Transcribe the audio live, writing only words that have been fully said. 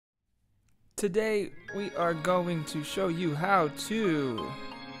Today we are going to show you how to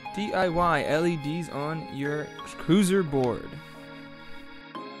DIY LEDs on your cruiser board.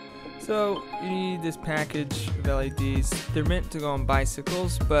 So you need this package of LEDs. They're meant to go on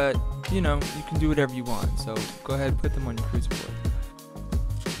bicycles, but you know, you can do whatever you want. So go ahead and put them on your cruiser board.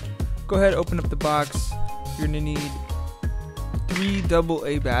 Go ahead, open up the box. You're gonna need 3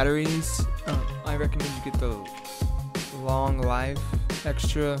 AA batteries. I recommend you get the long life,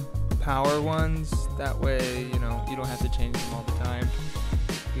 extra power ones. That way, you know, you don't have to change them all the time.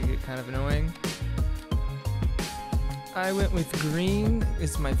 It can get kind of annoying. I went with green.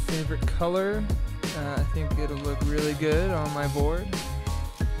 It's my favorite color. I think it'll look really good on my board.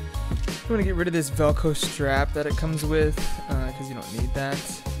 I'm going to get rid of this Velcro strap that it comes with because you don't need that.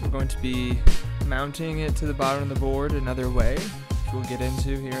 We're going to be mounting it to the bottom of the board another way, which we'll get into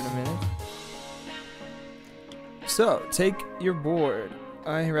here in a minute. So, take your board.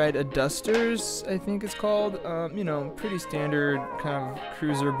 I ride a Dusters, I think it's called. You know, pretty standard kind of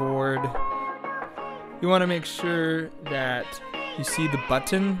cruiser board. You want to make sure that you see the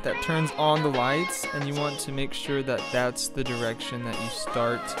button that turns on the lights, and you want to make sure that that's the direction that you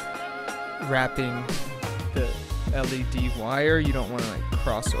start wrapping the LED wire. You don't want to like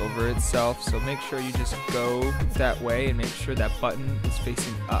cross over itself, so make sure you just go that way and make sure that button is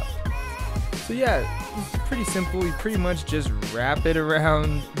facing up. So yeah, it's pretty simple. You pretty much just wrap it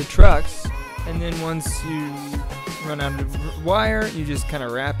around the trucks, and then once you run out of wire, you just kind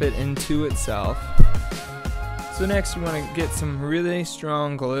of wrap it into itself. So next you want to get some really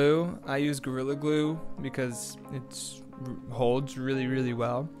strong glue. I use Gorilla Glue because it holds really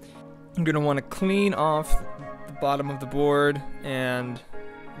well. You're going to want to clean off the bottom of the board and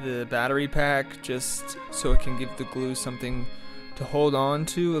the battery pack just so it can give the glue something to hold on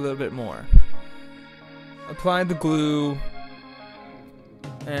to a little bit more. Apply the glue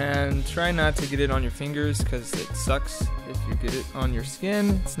and try not to get it on your fingers because it sucks if you get it on your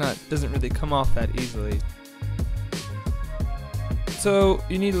skin. Doesn't really come off that easily. So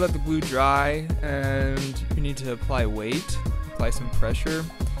you need to let the glue dry, and you need to apply weight, apply some pressure.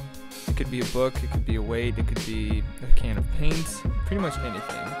 It could be a book, it could be a weight, it could be a can of paint, pretty much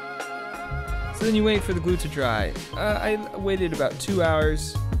anything. So then you wait for the glue to dry. I waited about 2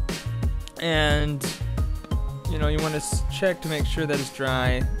 hours, and you know, you want to check to make sure that it's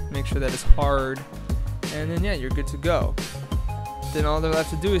dry, make sure that it's hard, and then yeah, you're good to go. Then all they're left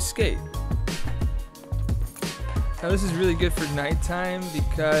to do is skate. Now this is really good for nighttime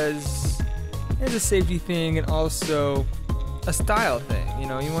because it's a safety thing and also a style thing. You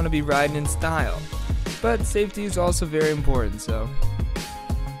know, you want to be riding in style, but safety is also very important. So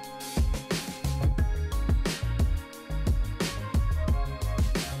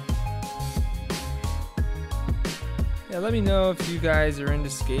yeah, let me know if you guys are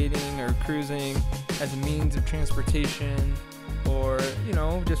into skating or cruising as a means of transportation, or you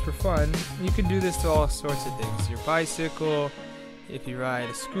know, just for fun. You can do this to all sorts of things. Your bicycle, if you ride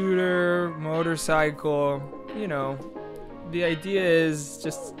a scooter, motorcycle, you know, the idea is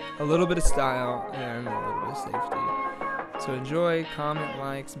just a little bit of style and a little bit of safety. So enjoy, comment,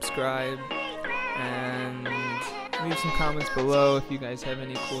 like, subscribe, and leave some comments below if you guys have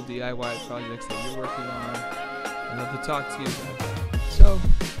any cool DIY projects that you're working on. I'd love to talk to you about that. So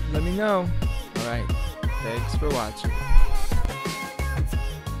let me know. Alright, thanks for watching.